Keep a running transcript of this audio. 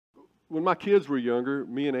when my kids were younger,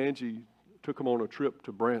 me and Angie took them on a trip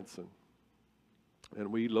to Branson.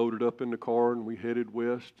 And we loaded up in the car and we headed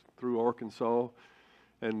west through Arkansas.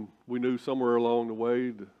 And we knew somewhere along the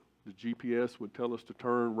way the GPS would tell us to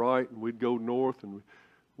turn right, and we'd go north and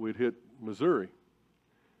we'd hit Missouri.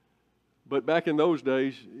 But back in those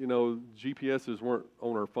days, you know, GPSs weren't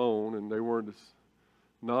on our phone and they weren't as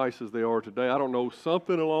nice as they are today. I don't know,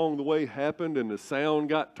 something along the way happened and the sound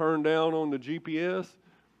got turned down on the GPS.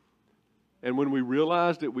 And when we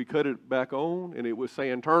realized it, we cut it back on and it was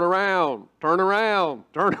saying, turn around, turn around,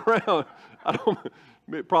 turn around.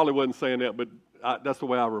 It probably wasn't saying that, but that's the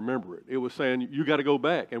way I remember it. It was saying, you got to go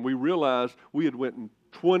back. And we realized we had went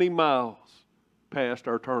 20 miles past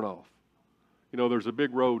our turnoff. You know, there's a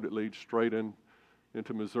big road that leads straight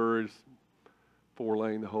into Missouri,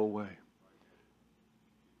 4-lane the whole way.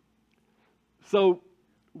 So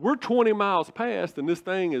we're 20 miles past, and this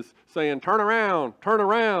thing is saying, turn around, turn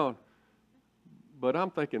around. But I'm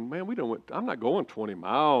thinking, man, I'm not going 20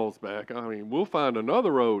 miles back. I mean, we'll find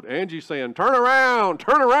another road. Angie's saying, turn around,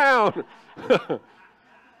 turn around.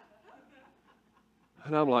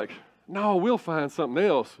 And I'm like, no, we'll find something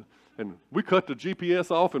else. And we cut the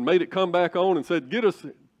GPS off and made it come back on and said, get us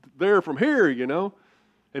there from here, you know.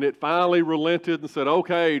 And it finally relented and said,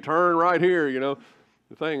 okay, turn right here, you know.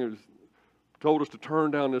 The thing told us to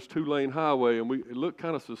turn down this 2-lane highway, and it looked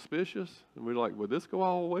kind of suspicious. And we're like, would this go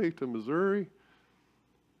all the way to Missouri?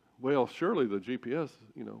 Well, surely the GPS,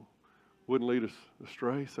 you know, wouldn't lead us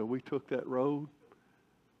astray, so we took that road.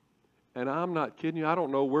 And I'm not kidding you, I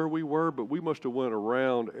don't know where we were, but we must have went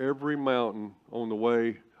around every mountain on the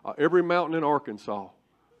way, every mountain in Arkansas.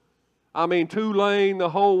 I mean, 2-lane the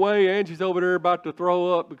whole way. Angie's over there about to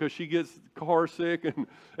throw up because she gets car sick,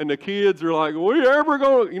 and the kids are like, we ever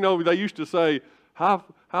going to, you know, they used to say, how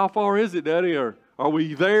far is it, Daddy? Or are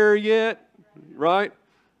we there yet? Right?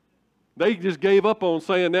 They just gave up on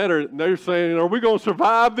saying that, or they're saying, are we going to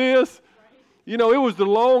survive this? You know, it was the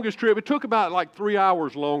longest trip. It took about like 3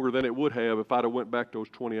 hours longer than it would have if I'd have went back those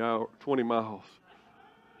 20 miles.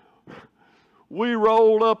 We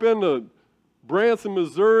rolled up into Branson,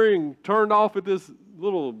 Missouri, and turned off at this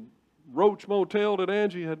little roach motel that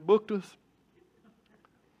Angie had booked us.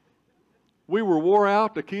 We were wore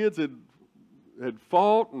out. The kids had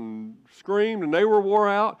fought and screamed, and they were wore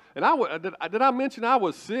out. And did I mention I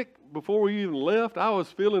was sick before we even left? I was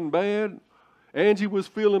feeling bad. Angie was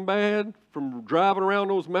feeling bad from driving around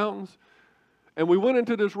those mountains. And we went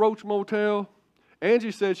into this roach motel.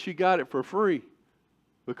 Angie said she got it for free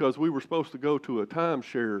because we were supposed to go to a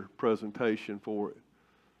timeshare presentation for it.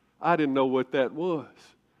 I didn't know what that was.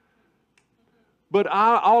 But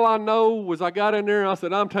all I know was I got in there and I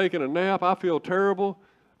said, I'm taking a nap. I feel terrible.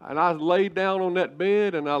 And I laid down on that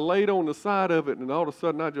bed and I laid on the side of it, and all of a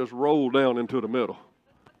sudden I just rolled down into the middle.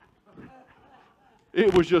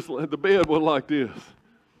 It was just, the bed was like this.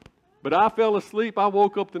 But I fell asleep. I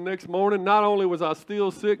woke up the next morning. Not only was I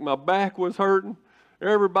still sick, my back was hurting.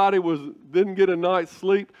 Everybody didn't get a night's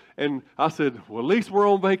sleep. And I said, well, at least we're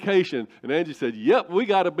on vacation. And Angie said, yep, we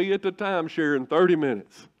got to be at the timeshare in 30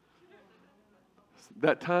 minutes.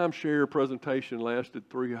 That timeshare presentation lasted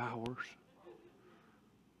 3 hours.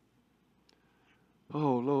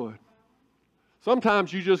 Oh, Lord.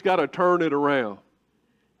 Sometimes you just got to turn it around.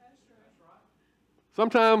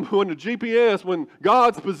 Sometimes when the GPS, when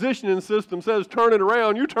God's positioning system says turn it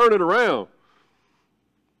around, you turn it around.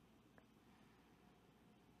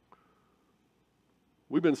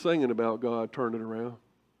 We've been singing about God turning it around.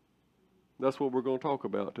 That's what we're going to talk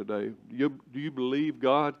about today. Do you believe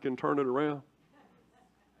God can turn it around?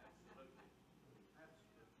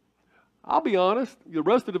 I'll be honest, the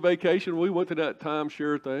rest of the vacation, we went to that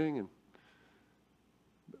timeshare thing, and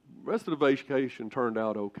the rest of the vacation turned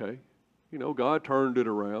out okay. You know, God turned it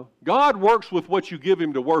around. God works with what you give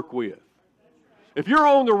Him to work with. If you're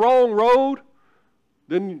on the wrong road,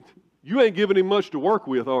 then you ain't giving Him much to work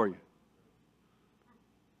with, are you?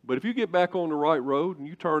 But if you get back on the right road and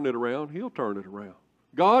you turn it around, He'll turn it around.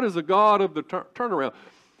 God is a God of the turnaround.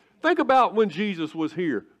 Think about when Jesus was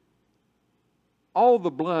here. All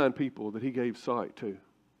the blind people that He gave sight to,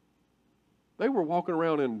 they were walking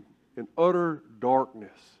around in utter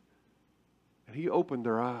darkness. And He opened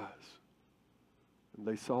their eyes. And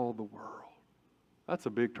they saw the world. That's a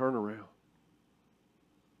big turnaround.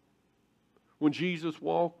 When Jesus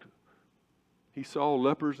walked, He saw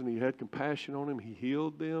lepers and He had compassion on them. He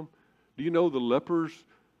healed them. Do you know the lepers,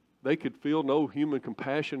 they could feel no human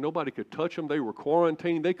compassion. Nobody could touch them. They were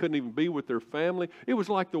quarantined. They couldn't even be with their family. It was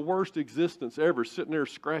like the worst existence ever, sitting there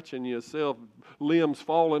scratching yourself, limbs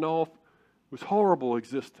falling off. It was horrible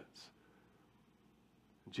existence.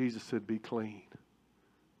 Jesus said, be clean.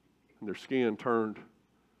 and their skin turned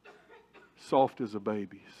soft as a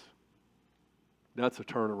baby's. That's a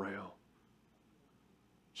turnaround.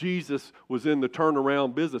 Jesus was in the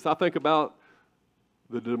turnaround business. I think about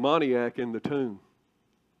the demoniac in the tomb.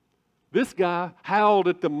 This guy howled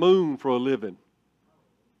at the moon for a living.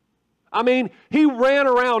 I mean, he ran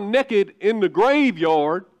around naked in the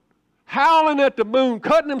graveyard, howling at the moon,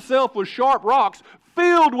 cutting himself with sharp rocks,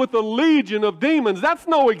 filled with a legion of demons. That's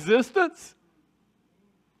no existence.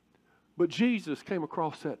 But Jesus came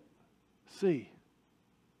across that sea.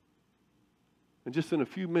 And just in a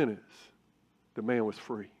few minutes, the man was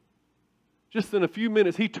free. Just in a few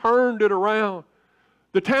minutes, he turned it around.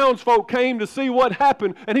 The townsfolk came to see what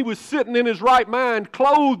happened, and he was sitting in his right mind,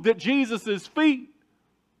 clothed at Jesus' feet.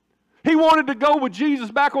 He wanted to go with Jesus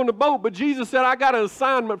back on the boat, but Jesus said, I got an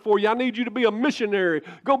assignment for you. I need you to be a missionary.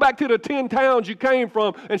 Go back to the 10 towns you came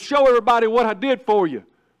from and show everybody what I did for you.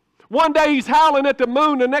 One day he's howling at the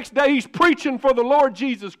moon. The next day he's preaching for the Lord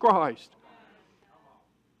Jesus Christ.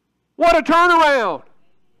 What a turnaround.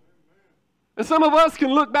 And some of us can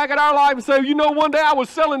look back at our life and say, you know, one day I was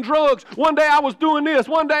selling drugs. One day I was doing this.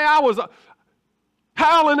 One day I was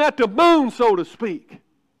howling at the moon, so to speak.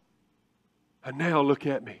 And now look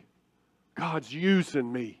at me. God's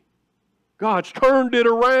using me. God's turned it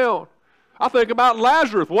around. I think about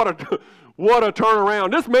Lazarus. What a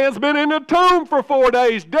turnaround. This man's been in the tomb for 4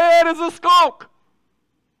 days, dead as a skunk,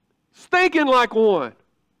 stinking like one.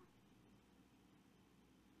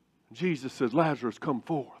 Jesus says, Lazarus, come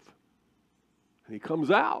forth. And he comes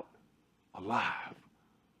out alive.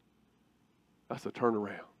 That's a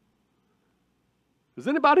turnaround. Does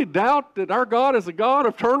anybody doubt that our God is a God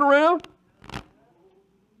of turnaround?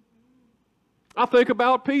 I think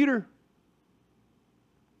about Peter.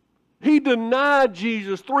 He denied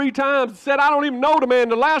Jesus 3 times and said, I don't even know the man.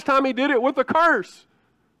 The last time he did it with a curse.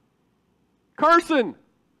 Cursing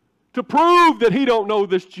to prove that he don't know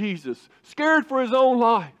this Jesus. Scared for his own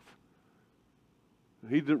life.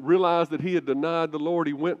 He realized that he had denied the Lord.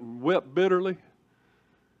 He went and wept bitterly.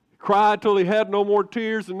 He cried till he had no more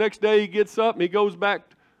tears. The next day he gets up and he goes back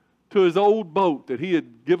to his old boat that he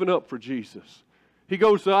had given up for Jesus. He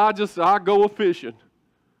goes, I go a-fishing.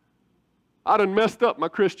 I done messed up my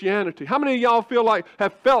Christianity. How many of y'all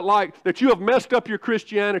have felt like that you have messed up your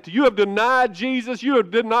Christianity? You have denied Jesus. You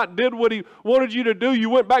did what he wanted you to do. You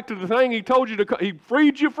went back to the thing he told you to, he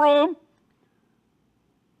freed you from.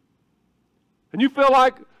 And you feel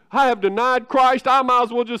like, I have denied Christ. I might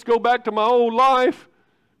as well just go back to my old life.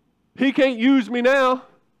 He can't use me now.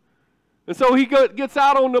 And so he gets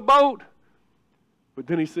out on the boat. But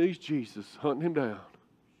then he sees Jesus hunting him down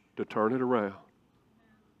to turn it around.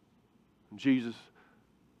 And Jesus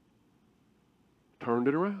turned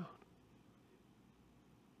it around.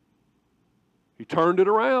 He turned it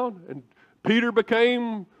around. And Peter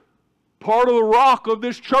became part of the rock of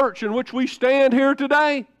this church in which we stand here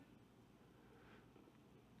today.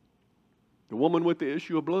 The woman with the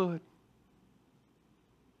issue of blood.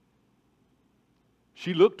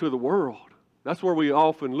 She looked to the world. That's where we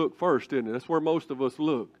often look first, isn't it? That's where most of us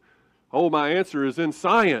look. Oh, my answer is in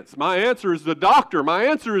science. My answer is the doctor. My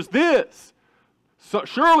answer is this. So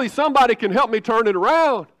surely somebody can help me turn it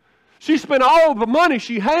around. She spent all the money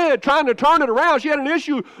she had trying to turn it around. She had an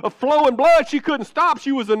issue of flowing blood. She couldn't stop.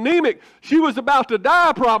 She was anemic. She was about to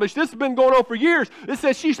die probably. This has been going on for years. It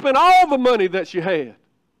says she spent all the money that she had.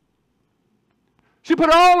 She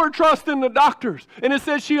put all her trust in the doctors. And it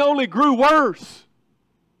says she only grew worse.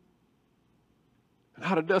 And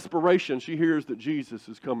out of desperation, she hears that Jesus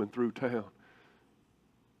is coming through town.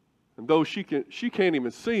 And though she can't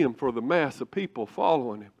even see him for the mass of people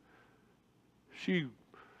following him,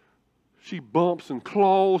 she bumps and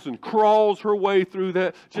claws and crawls her way through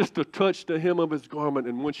that just to touch the hem of his garment.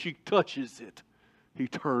 And when she touches it, he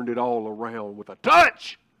turned it all around with a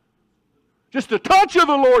touch. Just a touch of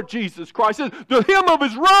the Lord Jesus Christ, the hem of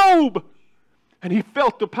his robe. And he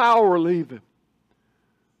felt the power leave him.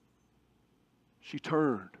 She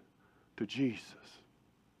turned to Jesus.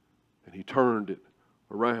 And he turned it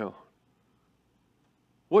around.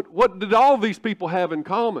 What did all these people have in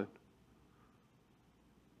common?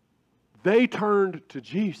 They turned to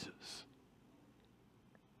Jesus.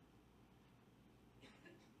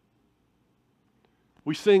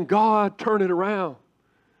 We sing, God, turn it around.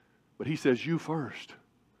 But he says, you first.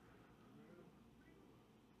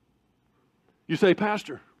 You say,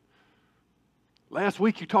 Pastor, last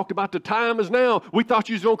week you talked about the time is now. We thought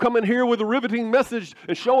you was going to come in here with a riveting message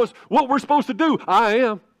and show us what we're supposed to do. I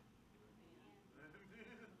am.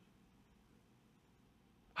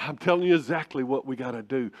 I'm telling you exactly what we got to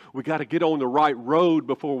do. We got to get on the right road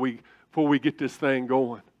before we get this thing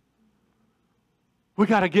going. We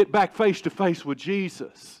got to get back face to face with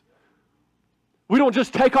Jesus. We don't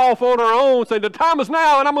just take off on our own, say, the time is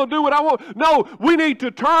now and I'm going to do what I want. No, we need to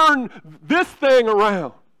turn this thing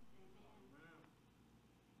around.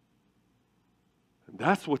 And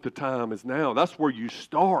that's what the time is now. That's where you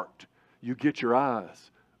start. You get your eyes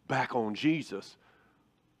back on Jesus.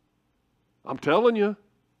 I'm telling you,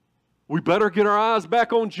 we better get our eyes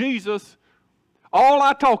back on Jesus. All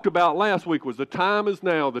I talked about last week was the time is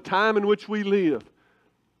now, the time in which we live.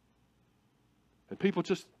 And people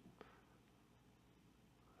just,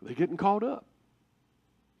 they're getting caught up.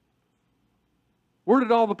 Where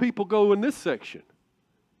did all the people go in this section?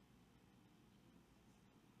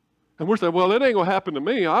 And we're saying, well, it ain't going to happen to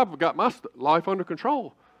me. I've got my life under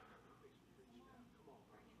control.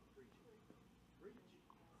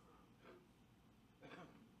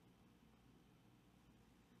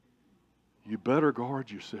 You better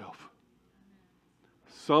guard yourself.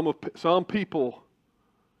 Some people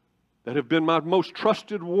that have been my most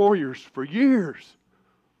trusted warriors for years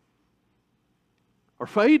are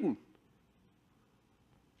fading.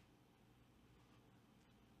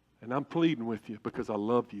 And I'm pleading with you because I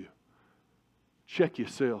love you. Check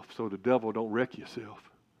yourself so the devil don't wreck yourself.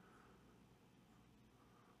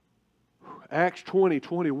 Acts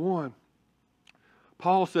 20:21.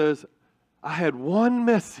 Paul says, I had one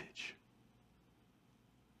message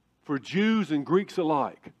for Jews and Greeks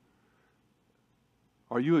alike.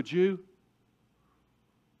 Are you a Jew?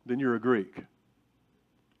 Then you're a Greek.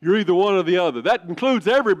 You're either one or the other. That includes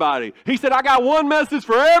everybody. He said, I got one message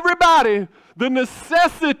for everybody. The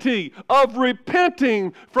necessity of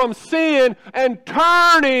repenting from sin and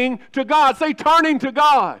turning to God. Say, turning to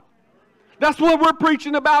God. That's what we're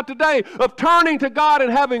preaching about today, of turning to God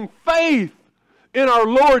and having faith in our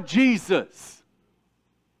Lord Jesus.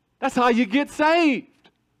 That's how you get saved.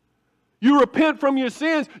 You repent from your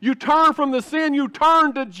sins. You turn from the sin. You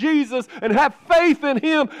turn to Jesus and have faith in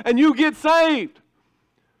Him, and you get saved.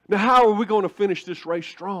 Now, how are we going to finish this race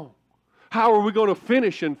strong? How are we going to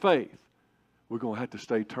finish in faith? We're going to have to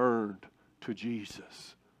stay turned to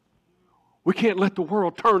Jesus. We can't let the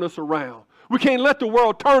world turn us around. We can't let the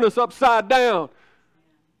world turn us upside down.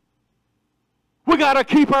 We got to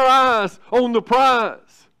keep our eyes on the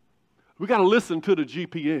prize. We got to listen to the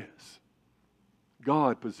GPS.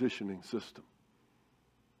 God positioning system.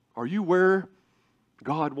 Are you where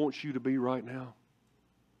God wants you to be right now?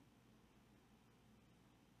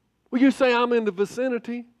 Well, you say, I'm in the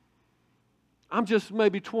vicinity. I'm just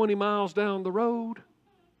maybe 20 miles down the road.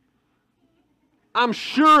 I'm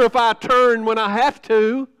sure if I turn when I have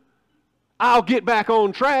to, I'll get back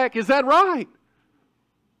on track. Is that right?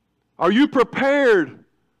 Are you prepared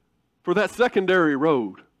for that secondary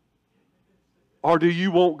road? Or do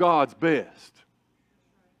you want God's best?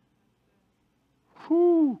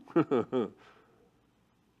 Whew.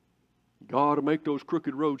 God will make those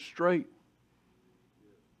crooked roads straight.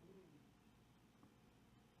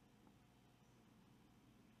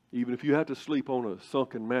 Even if you have to sleep on a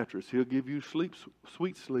sunken mattress, He'll give you sleep,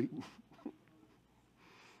 sweet sleep.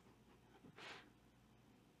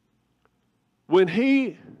 When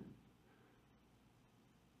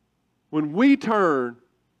we turn,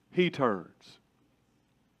 He turns.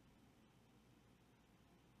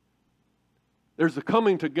 There's a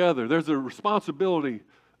coming together. There's a responsibility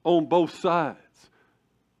on both sides.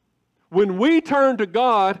 When we turn to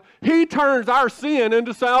God, He turns our sin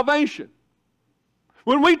into salvation.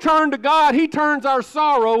 When we turn to God, He turns our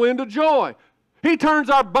sorrow into joy. He turns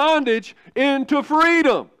our bondage into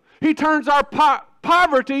freedom. He turns our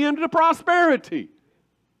poverty into prosperity.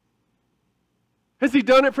 Has He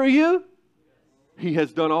done it for you? He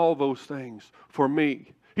has done all those things for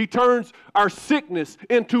me. He turns our sickness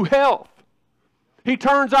into health. He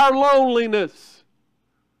turns our loneliness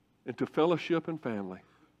into fellowship and family.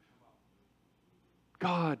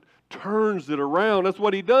 God turns it around. That's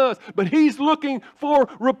what He does. But He's looking for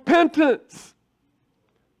repentance.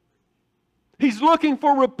 He's looking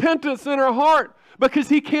for repentance in our heart, because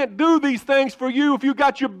He can't do these things for you if you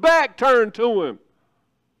got your back turned to Him.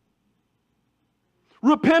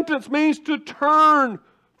 Repentance means to turn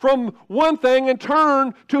from one thing and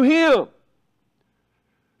turn to Him.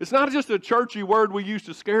 It's not just a churchy word we use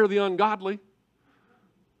to scare the ungodly.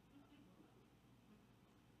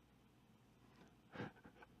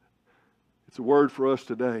 It's a word for us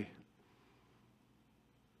today.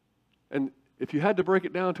 And if you had to break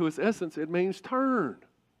it down to its essence, it means turn.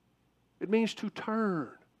 It means to turn.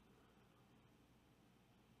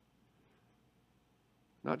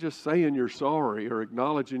 Not just saying you're sorry or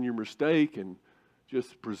acknowledging your mistake and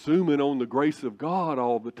just presuming on the grace of God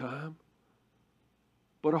all the time,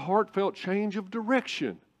 but a heartfelt change of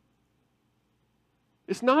direction.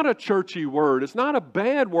 It's not a churchy word. It's not a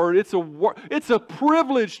bad word. It's a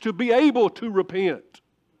privilege to be able to repent.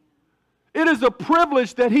 It is a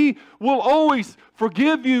privilege that He will always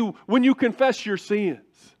forgive you when you confess your sins.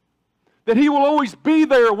 That He will always be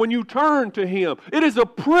there when you turn to Him. It is a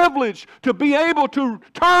privilege to be able to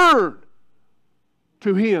turn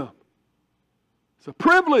to Him. It's a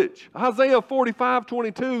privilege. Isaiah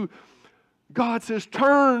 45:22, God says,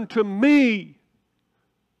 turn to me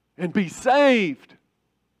and be saved.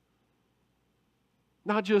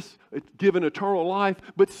 Not just given eternal life,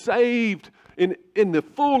 but saved in the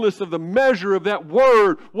fullness of the measure of that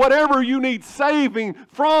word. Whatever you need saving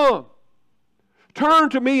from. Turn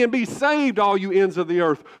to me and be saved, all you ends of the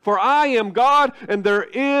earth. For I am God and there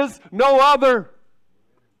is no other.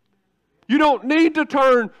 You don't need to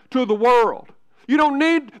turn to the world. You don't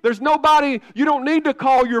need to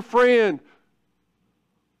call your friend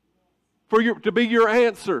to be your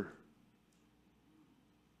answer.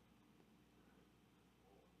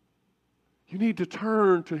 You need to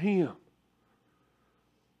turn to Him.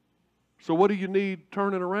 So what do you need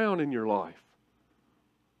turning around in your life?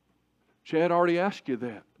 Chad already asked you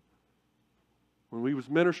that. When we was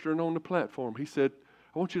ministering on the platform, he said,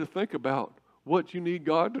 I want you to think about what you need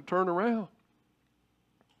God to turn around.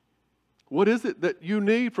 What is it that you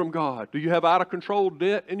need from God? Do you have out of control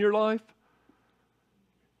debt in your life?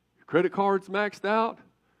 Your credit card's maxed out?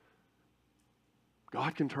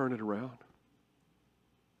 God can turn it around.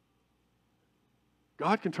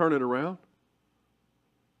 God can turn it around.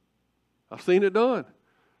 I've seen it done.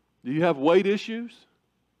 Do you have weight issues?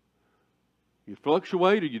 You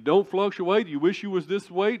fluctuate or you don't fluctuate? Do you wish you was this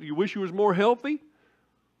weight? Do you wish you was more healthy?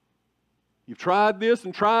 You've tried this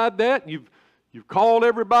and tried that. You've called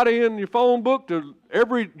everybody in your phone book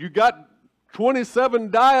you got 27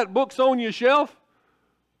 diet books on your shelf.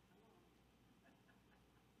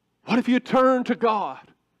 What if you turn to God?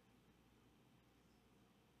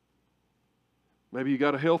 Maybe you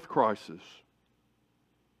got a health crisis.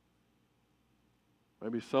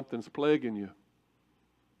 Maybe something's plaguing you.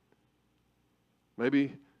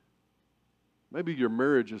 Maybe your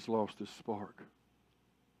marriage has lost its spark.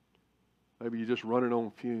 Maybe you're just running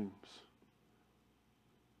on fumes.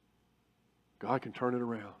 God can turn it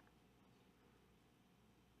around.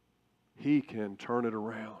 He can turn it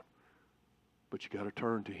around. But you got to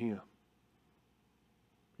turn to Him.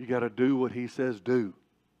 You got to do what He says do.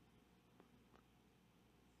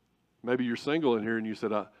 Maybe you're single in here and you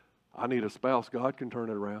said, I need a spouse. God can turn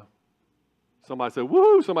it around. Somebody said,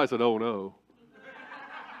 woo! Somebody said, oh no.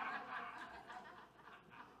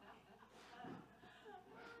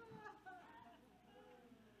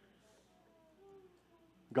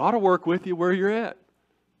 God will work with you where you're at.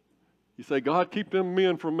 You say, God, keep them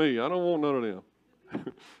men from me. I don't want none of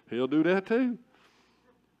them. He'll do that too.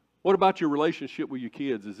 What about your relationship with your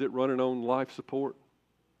kids? Is it running on life support?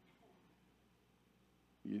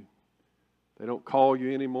 They don't call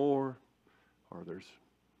you anymore, or there's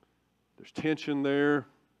tension there.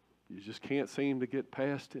 You just can't seem to get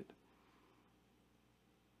past it.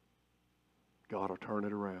 God will turn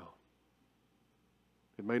it around.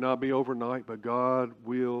 It may not be overnight, but God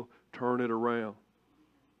will turn it around.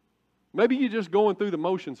 Maybe you're just going through the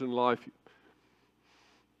motions in life.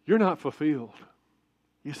 You're not fulfilled.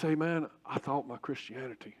 You say, man, I thought my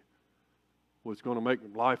Christianity was going to make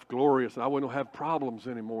life glorious and I wouldn't have problems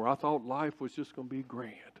anymore. I thought life was just going to be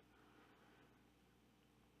grand.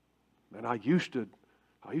 And I used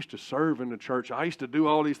to serve in the church. I used to do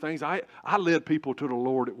all these things. I led people to the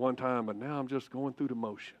Lord at one time, but now I'm just going through the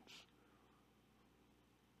motions.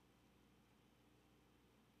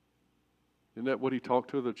 Isn't that what He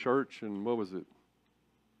talked to the church in, what was it,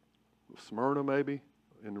 Smyrna maybe,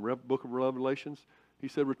 in the book of Revelations? He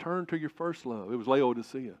said, return to your first love. It was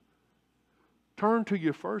Laodicea. Turn to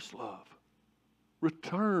your first love.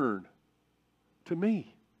 Return to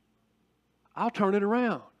me. I'll turn it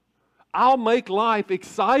around. I'll make life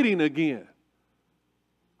exciting again.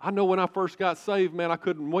 I know when I first got saved, man, I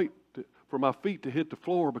couldn't wait for my feet to hit the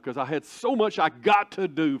floor because I had so much I got to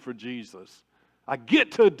do for Jesus. I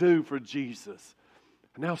get to do for Jesus.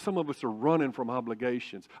 And now some of us are running from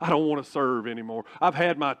obligations. I don't want to serve anymore. I've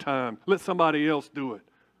had my time. Let somebody else do it.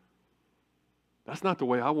 That's not the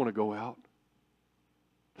way I want to go out.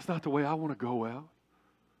 That's not the way I want to go out.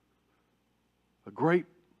 A great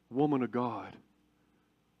woman of God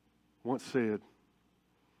once said,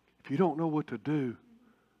 if you don't know what to do,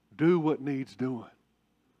 do what needs doing.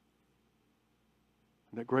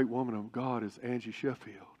 And that great woman of God is Angie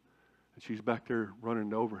Sheffield. And she's back there running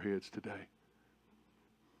the overheads today.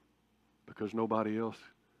 Because nobody else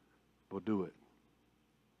will do it.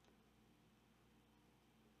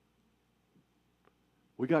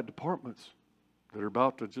 We got departments that are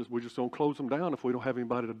about to we just don't close them down if we don't have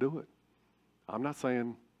anybody to do it. I'm not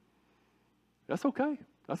saying that's okay.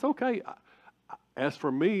 That's okay. As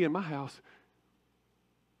for me and my house,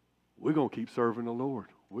 we're going to keep serving the Lord.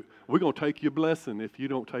 We're going to take your blessing if you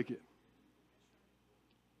don't take it.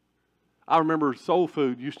 I remember Soul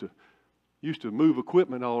Food used to move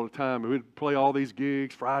equipment all the time. We'd play all these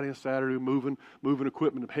gigs Friday and Saturday, moving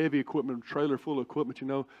equipment, heavy equipment, trailer full of equipment, you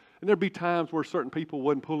know. And there'd be times where certain people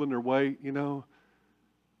wasn't pulling their weight, you know.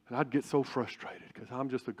 And I'd get so frustrated because I'm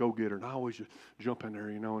just a go-getter, and I always just jump in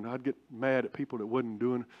there, you know. And I'd get mad at people that wasn't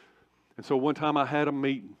doing. And so one time I had a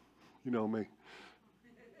meeting, you know me.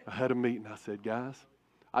 I had a meeting. I said, guys,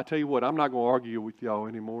 I tell you what, I'm not going to argue with y'all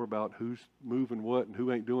anymore about who's moving what and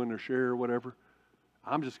who ain't doing their share or whatever.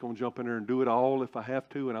 I'm just going to jump in there and do it all if I have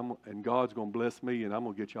to, and God's going to bless me, and I'm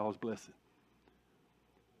going to get y'all's blessing.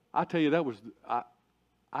 I tell you,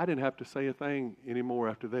 I didn't have to say a thing anymore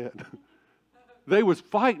after that. They was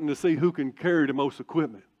fighting to see who can carry the most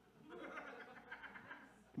equipment.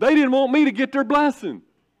 They didn't want me to get their blessing.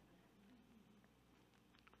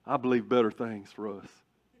 I believe better things for us.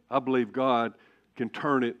 I believe God can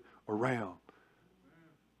turn it around.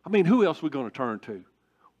 I mean, who else are we going to turn to?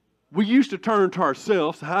 We used to turn to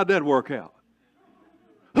ourselves. How'd that work out?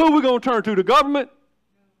 Who are we going to turn to? The government?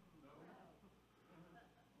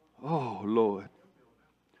 Oh, Lord.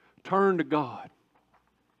 Turn to God.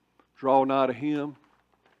 Draw nigh to Him.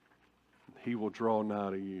 He will draw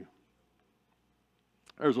nigh to you.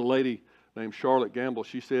 There's a lady named Charlotte Gamble.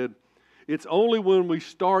 She said, it's only when we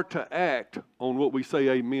start to act on what we say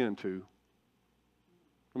amen to.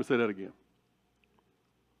 Let me say that again,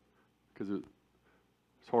 because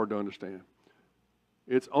it's hard to understand.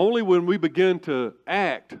 It's only when we begin to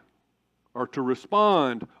act or to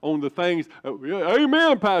respond on the things,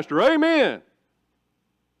 amen, Pastor, amen.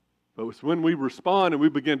 But it's when we respond and we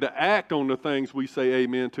begin to act on the things we say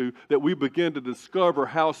amen to that we begin to discover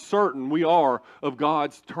how certain we are of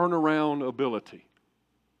God's turnaround ability.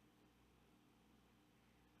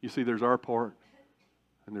 You see, there's our part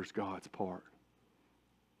and there's God's part.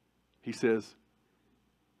 He says,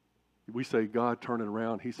 we say, God, turn it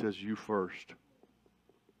around. He says, you first.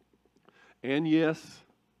 And yes,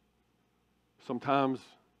 sometimes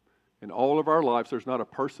in all of our lives, there's not a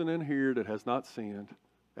person in here that has not sinned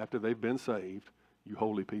after they've been saved, you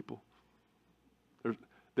holy people.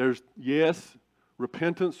 There's yes,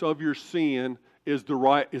 repentance of your sin is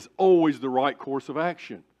always the right course of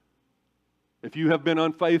action. If you have been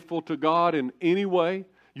unfaithful to God in any way,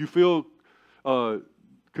 you feel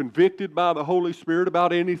convicted by the Holy Spirit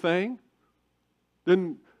about anything,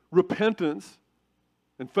 then repentance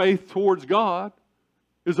and faith towards God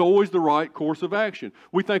is always the right course of action.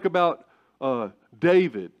 We think about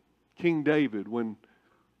David, King David, when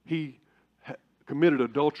he committed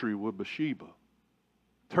adultery with Bathsheba.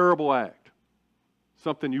 Terrible act.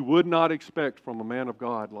 Something you would not expect from a man of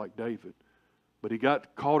God like David. But he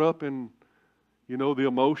got caught up in, the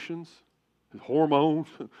emotions, his hormones,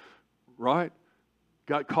 right?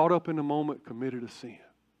 Got caught up in the moment, committed a sin.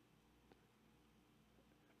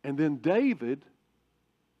 And then David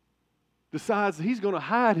decides he's going to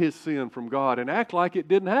hide his sin from God and act like it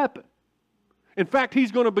didn't happen. In fact,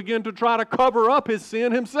 he's going to begin to try to cover up his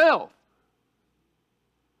sin himself.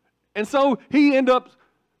 And so he ends up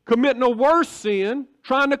committing a worse sin,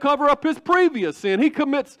 trying to cover up his previous sin. He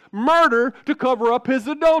commits murder to cover up his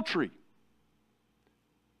adultery.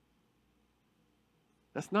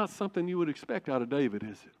 That's not something you would expect out of David, is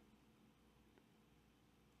it?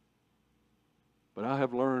 But I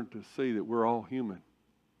have learned to see that we're all human.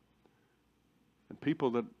 And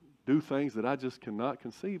people that do things that I just cannot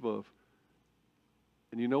conceive of.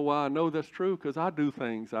 And you know why I know that's true? Because I do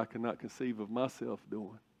things I cannot conceive of myself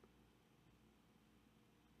doing.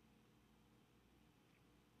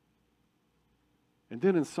 And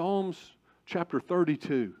then in Psalms chapter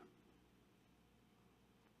 32,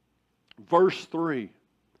 verse 3,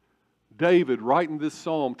 David writing this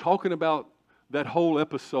psalm, talking about that whole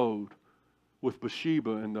episode with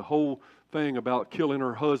Bathsheba and the whole thing about killing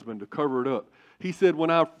her husband to cover it up. He said,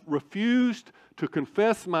 when I refused to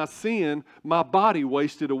confess my sin, my body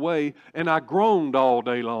wasted away, and I groaned all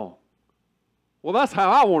day long. Well, that's how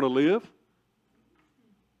I want to live.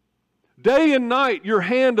 Day and night, your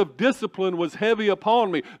hand of discipline was heavy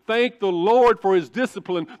upon me. Thank the Lord for His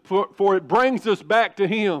discipline, for it brings us back to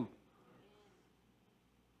Him.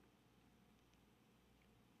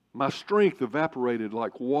 My strength evaporated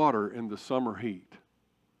like water in the summer heat.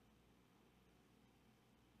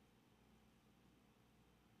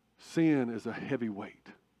 Sin is a heavy weight.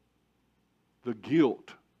 The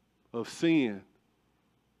guilt of sin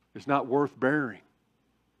is not worth bearing.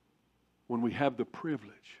 when we have the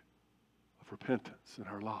privilege of repentance in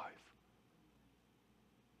our life.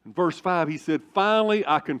 In verse 5, he said, "Finally,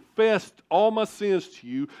 I confessed all my sins to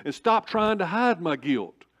you and stopped trying to hide my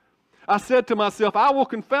guilt. I said to myself, I will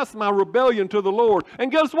confess my rebellion to the Lord.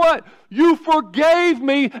 And guess what? You forgave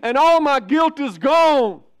me and all my guilt is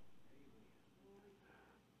gone."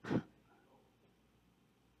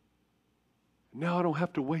 Now I don't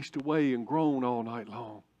have to waste away and groan all night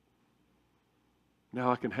long. Now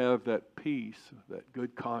I can have that peace, that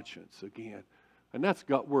good conscience again. And that's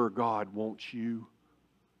where God wants you.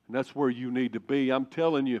 And that's where you need to be. I'm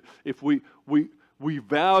telling you, if we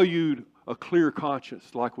valued a clear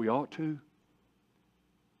conscience like we ought to,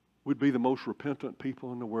 we'd be the most repentant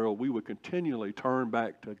people in the world. We would continually turn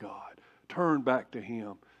back to God, turn back to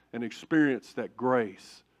Him, and experience that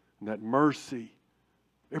grace and that mercy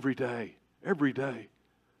every day, every day.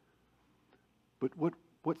 But what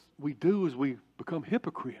we do is we become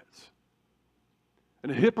hypocrites.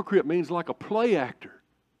 And a hypocrite means like a play actor.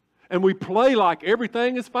 And we play like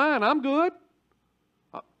everything is fine. I'm good.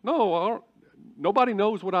 Nobody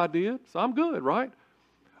knows what I did, so I'm good, right?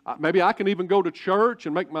 Maybe I can even go to church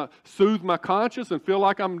and soothe my conscience and feel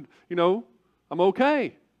like I'm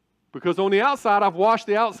okay. Because on the outside, I've washed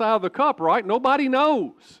the outside of the cup, right? Nobody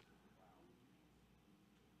knows.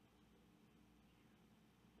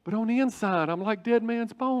 But on the inside, I'm like dead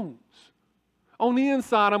man's bones. On the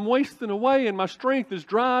inside, I'm wasting away and my strength is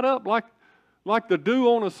dried up like the dew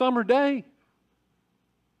on a summer day.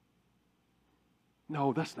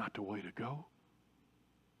 No, that's not the way to go.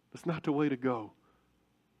 That's not the way to go.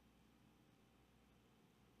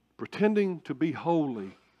 Pretending to be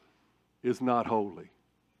holy is not holy.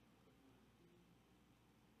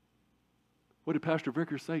 What did Pastor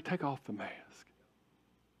Vickers say? Take off the mask.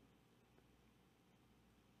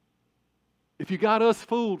 If you got us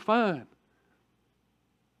fooled, fine.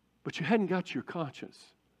 But you hadn't got your conscience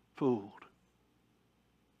fooled.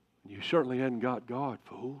 You certainly hadn't got God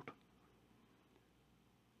fooled.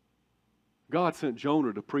 God sent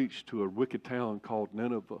Jonah to preach to a wicked town called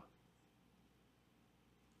Nineveh.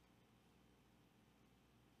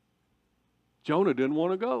 Jonah didn't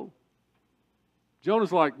want to go.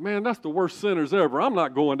 Jonah's like, man, that's the worst sinners ever. I'm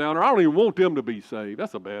not going down there. I don't even want them to be saved.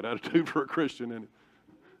 That's a bad attitude for a Christian, isn't it?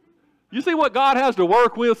 You see what God has to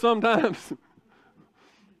work with sometimes?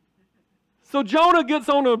 So Jonah gets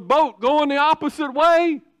on a boat going the opposite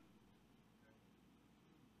way.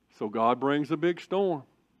 So God brings a big storm.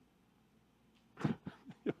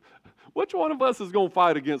 Which one of us is going to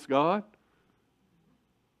fight against God?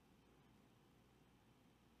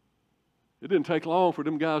 It didn't take long for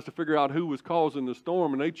them guys to figure out who was causing the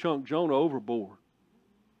storm, and they chunked Jonah overboard.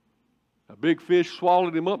 A big fish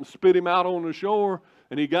swallowed him up and spit him out on the shore,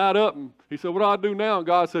 and he got up and he said, "What do I do now?" And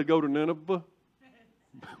God said, "Go to Nineveh."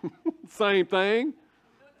 Same thing.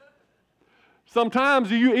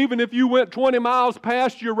 Sometimes even if you went 20 miles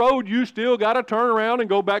past your road, you still got to turn around and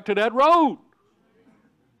go back to that road.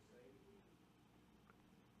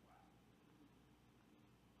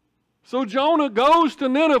 So Jonah goes to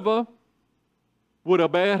Nineveh with a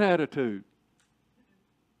bad attitude.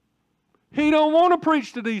 He don't want to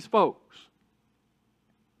preach to these folks.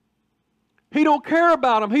 He don't care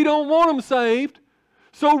about them. He don't want them saved.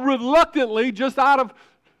 So reluctantly,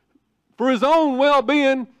 for his own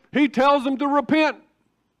well-being, he tells them to repent.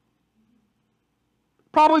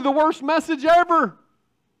 Probably the worst message ever.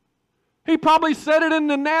 He probably said it in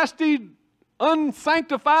the nasty,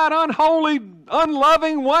 unsanctified, unholy,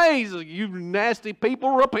 unloving ways. You nasty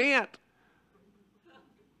people, repent.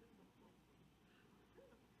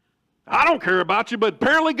 I don't care about you, but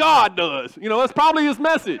apparently God does. That's probably his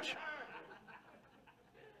message.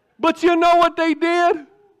 But you know what they did?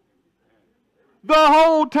 The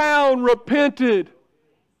whole town repented.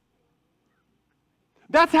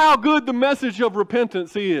 That's how good the message of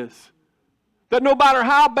repentance is. That no matter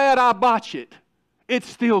how bad I botch it, it's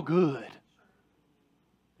still good.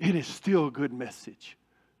 It is still a good message.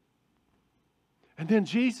 And then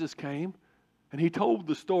Jesus came and he told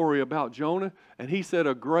the story about Jonah, and he said,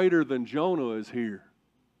 a greater than Jonah is here.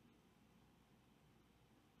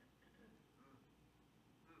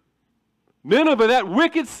 Nineveh, that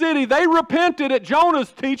wicked city, they repented at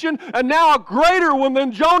Jonah's teaching, and now a greater one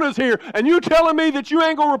than Jonah's here. And you telling me that you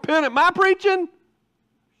ain't going to repent at my preaching?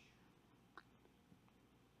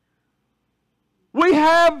 We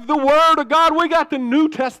have the Word of God. We got the New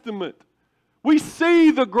Testament. We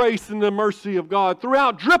see the grace and the mercy of God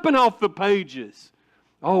throughout, dripping off the pages.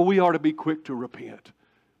 Oh, we are to be quick to repent.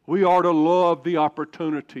 We are to love the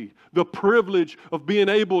opportunity, the privilege of being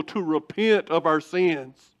able to repent of our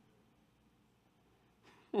sins.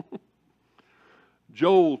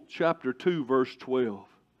 Joel chapter 2, verse 12.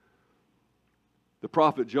 The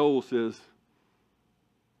prophet Joel says,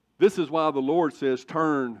 this is why the Lord says,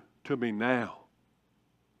 turn to me now.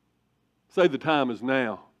 Say the time is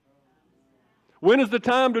now. When is the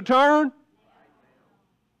time to turn?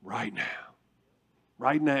 Right now.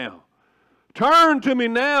 Right now. Turn to me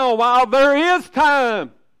now while there is time.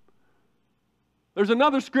 There's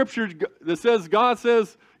another scripture that says, God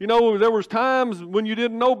says, you know, there was times when you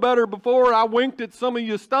didn't know better before. I winked at some of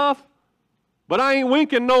your stuff, but I ain't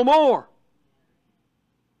winking no more.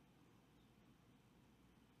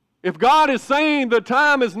 If God is saying the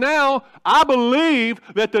time is now, I believe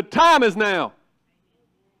that the time is now.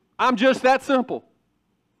 I'm just that simple.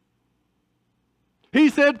 He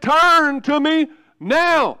said, turn to me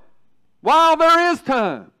now while there is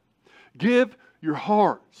time. Give your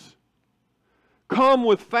hearts. Come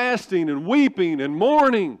with fasting and weeping and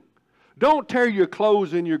mourning. Don't tear your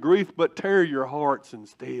clothes in your grief, but tear your hearts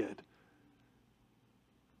instead.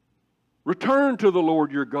 Return to the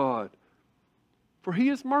Lord your God, for He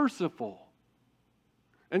is merciful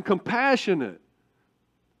and compassionate,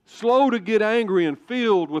 slow to get angry and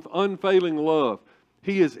filled with unfailing love.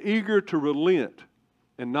 He is eager to relent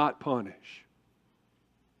and not punish.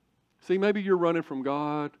 See, maybe you're running from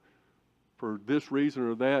God for this reason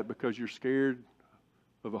or that because you're scared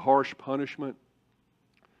of a harsh punishment.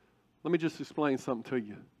 Let me just explain something to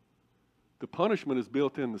you. The punishment is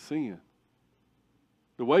built into sin.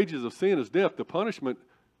 The wages of sin is death. The punishment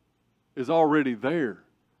is already there.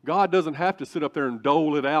 God doesn't have to sit up there and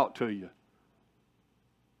dole it out to you.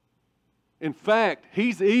 In fact,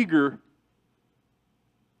 He's eager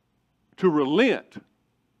to relent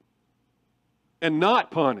and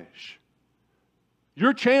not punish.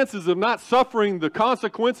 Your chances of not suffering the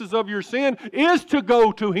consequences of your sin is to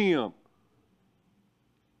go to Him.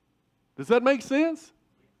 Does that make sense?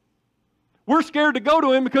 We're scared to go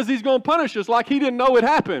to Him because He's going to punish us like He didn't know it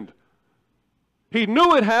happened. He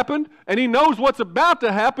knew it happened, and He knows what's about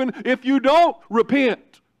to happen if you don't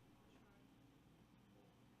repent.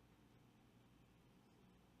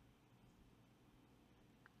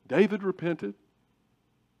 David repented.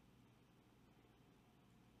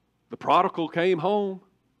 The prodigal came home.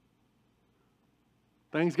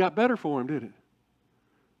 Things got better for him, didn't it?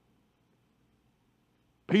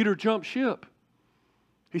 Peter jumped ship.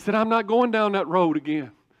 He said, I'm not going down that road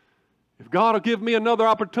again. If God will give me another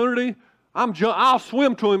opportunity, I'll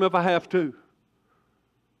swim to Him if I have to.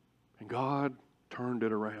 And God turned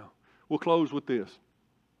it around. We'll close with this.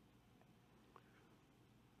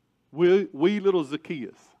 Wee little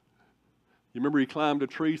Zacchaeus. You remember he climbed a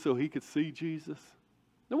tree so he could see Jesus?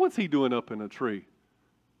 Now what's he doing up in a tree?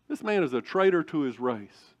 This man is a traitor to his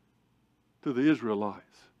race, to the Israelites.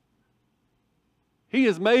 He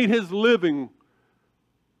has made his living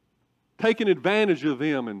taking advantage of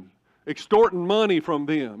them and extorting money from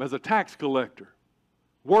them as a tax collector,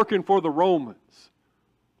 working for the Romans.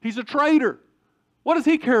 He's a traitor. What does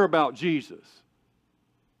he care about Jesus?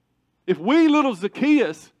 If wee little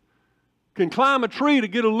Zacchaeus can climb a tree to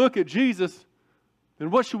get a look at Jesus,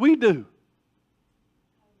 then what should we do?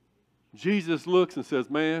 Jesus looks and says,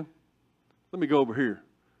 man, let me go over here.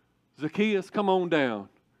 Zacchaeus, come on down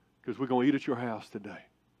because we're going to eat at your house today.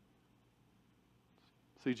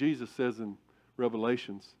 See, Jesus says in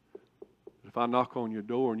Revelations, if I knock on your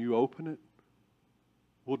door and you open it,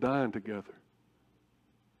 we'll dine together.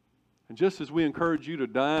 And just as we encourage you to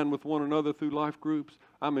dine with one another through life groups,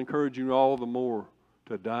 I'm encouraging you all the more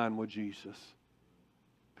to dine with Jesus.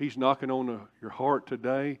 If He's knocking on your heart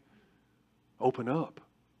today, open up.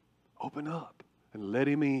 Open up and let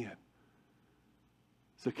Him in.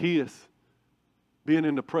 Zacchaeus, being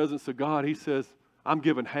in the presence of God, he says, I'm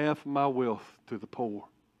giving half of my wealth to the poor.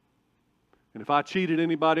 And if I cheated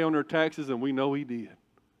anybody on their taxes, and we know he did,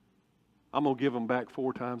 I'm going to give them back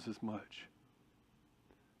 4 times as much.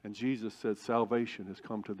 And Jesus said, salvation has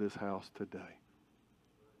come to this house today.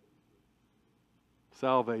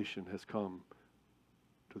 Salvation has come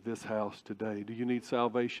to this house today. Do you need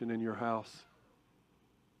salvation in your house?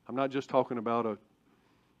 I'm not just talking about an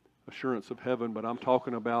assurance of heaven, but I'm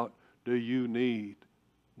talking about, do you need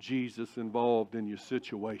Jesus involved in your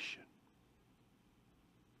situation?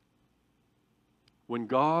 When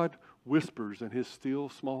God whispers in His still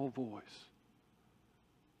small voice,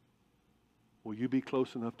 will you be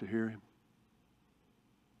close enough to hear Him?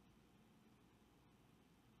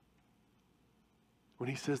 When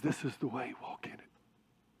He says, this is the way, walk in it.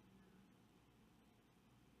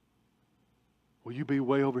 Will you be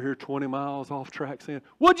way over here 20 miles off track saying,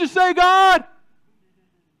 what'd you say, God?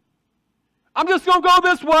 I'm just going to go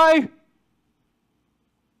this way.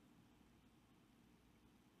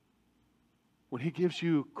 when He gives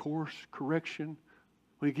you course correction,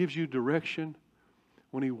 when He gives you direction,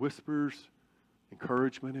 when He whispers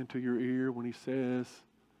encouragement into your ear, when He says,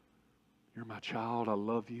 you're my child, I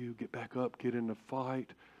love you, get back up, get in the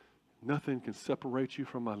fight. Nothing can separate you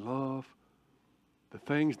from my love. The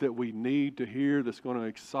things that we need to hear that's going to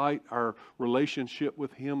excite our relationship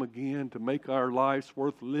with Him again, to make our lives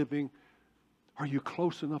worth living. Are you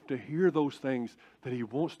close enough to hear those things that He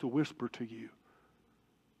wants to whisper to you?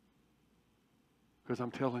 Because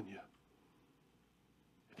I'm telling you,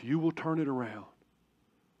 if you will turn it around,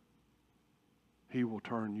 He will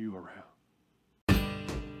turn you around.